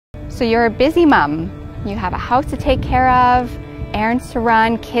So you're a busy mom. You have a house to take care of, errands to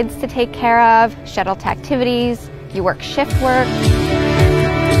run, kids to take care of, shuttle to activities, you work shift work.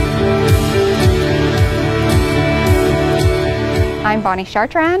 I'm Bonnie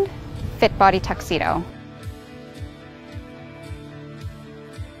Chartrand, Fit Body Tuxedo.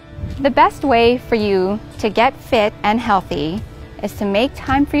 The best way for you to get fit and healthy is to make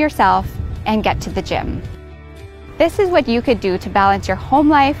time for yourself and get to the gym. This is what you could do to balance your home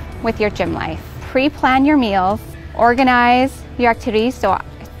life with your gym life. Pre-plan your meals, organize your activities, so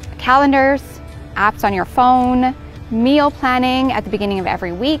calendars, apps on your phone, meal planning at the beginning of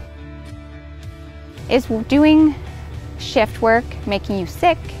every week. Is doing shift work making you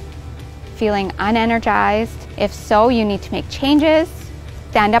sick, feeling unenergized? If so, you need to make changes.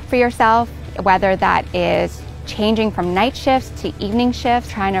 Stand up for yourself, whether that is changing from night shifts to evening shifts.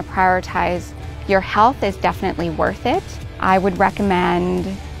 Trying to prioritize your health is definitely worth it. I would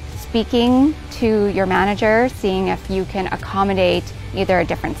recommend speaking to your manager, seeing if you can accommodate either a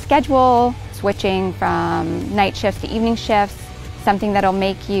different schedule, switching from night shifts to evening shifts, something that'll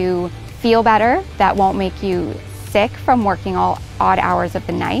make you feel better, that won't make you sick from working all odd hours of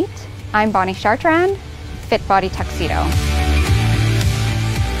the night. I'm Bonnie Chartrand, Fit Body Tuxedo.